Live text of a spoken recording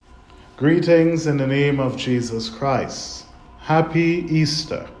Greetings in the name of Jesus Christ. Happy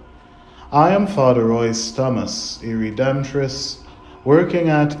Easter. I am Father Royce Thomas, a Redemptorist, working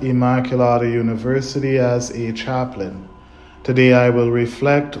at Immaculata University as a chaplain. Today I will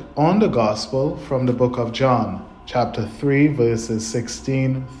reflect on the Gospel from the book of John, chapter 3, verses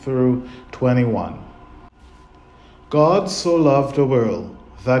 16 through 21. God so loved the world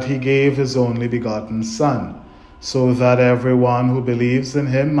that he gave his only begotten Son, so that everyone who believes in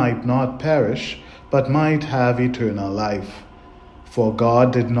him might not perish, but might have eternal life. For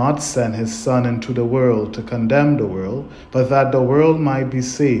God did not send his Son into the world to condemn the world, but that the world might be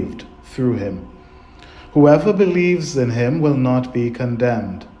saved through him. Whoever believes in him will not be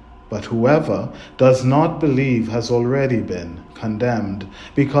condemned, but whoever does not believe has already been condemned,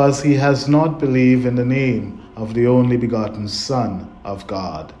 because he has not believed in the name of the only begotten Son of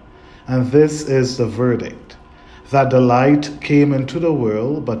God. And this is the verdict, that the light came into the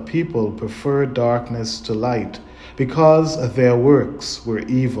world, but people preferred darkness to light, because their works were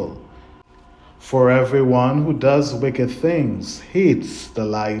evil. For everyone who does wicked things hates the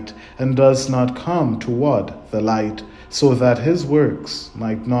light, and does not come toward the light, so that his works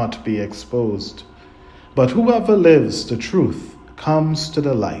might not be exposed. But whoever lives the truth comes to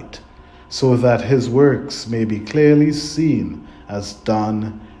the light, so that his works may be clearly seen as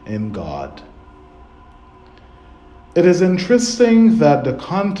done in God. It is interesting that the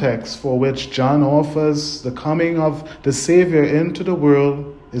context for which John offers the coming of the Savior into the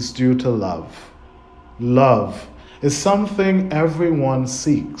world is due to love. Love is something everyone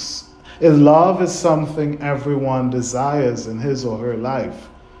seeks. Love is something everyone desires in his or her life.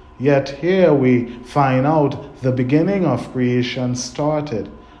 Yet here we find out the beginning of creation started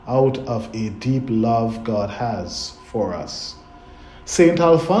out of a deep love God has for us. St.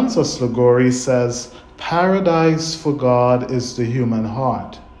 Alphonsus Liguori says, "Paradise for God is the human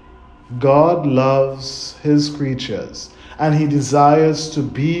heart. God loves his creatures, and he desires to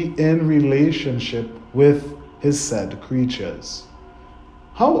be in relationship with his said creatures."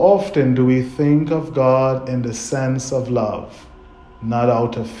 How often do we think of God in the sense of love? Not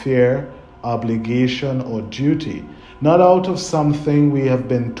out of fear, obligation, or duty, not out of something we have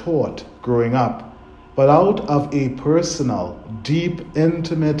been taught growing up, but out of a personal, deep,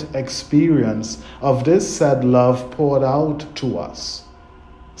 intimate experience of this said love poured out to us.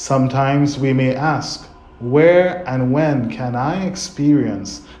 Sometimes we may ask, where and when can I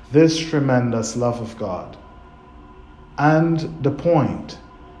experience this tremendous love of God? And the point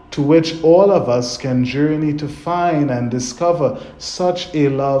to which all of us can journey to find and discover such a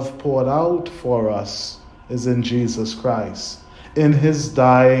love poured out for us is in Jesus Christ, in his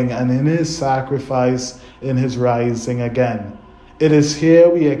dying and in his sacrifice, in his rising again. It is here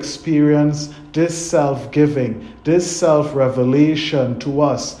we experience this self-giving, this self-revelation to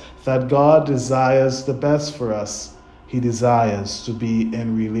us that God desires the best for us. He desires to be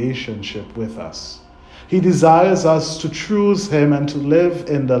in relationship with us. He desires us to choose him and to live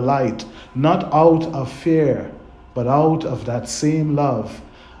in the light, not out of fear, but out of that same love,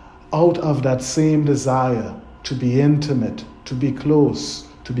 out of that same desire to be intimate, to be close,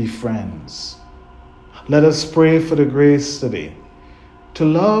 to be friends. Let us pray for the grace today to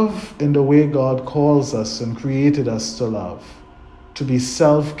love in the way God calls us and created us to love, to be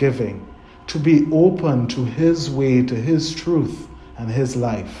self-giving, to be open to his way, to his truth and his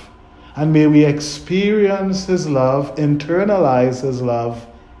life. And may we experience his love, internalize his love,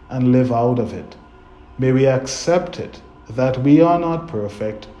 and live out of it. May we accept it, that we are not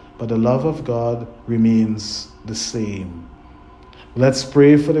perfect, but the love of God remains the same. Let's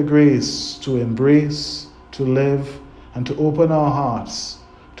pray for the grace to embrace, to live, and to open our hearts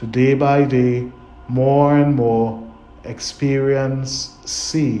to day by day, more and more, experience,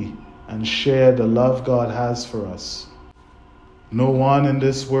 see, and share the love God has for us. No one in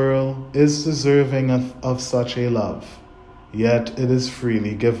this world is deserving of such a love, yet it is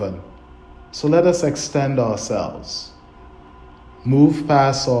freely given. So let us extend ourselves, move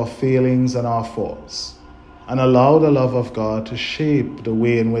past our failings and our faults, and allow the love of God to shape the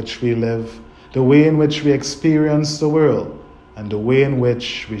way in which we live, the way in which we experience the world, and the way in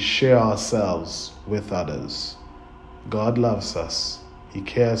which we share ourselves with others. God loves us. He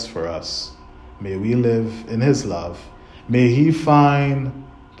cares for us. May we live in his love. May he find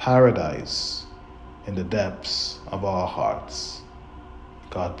paradise in the depths of our hearts.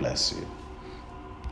 God bless you.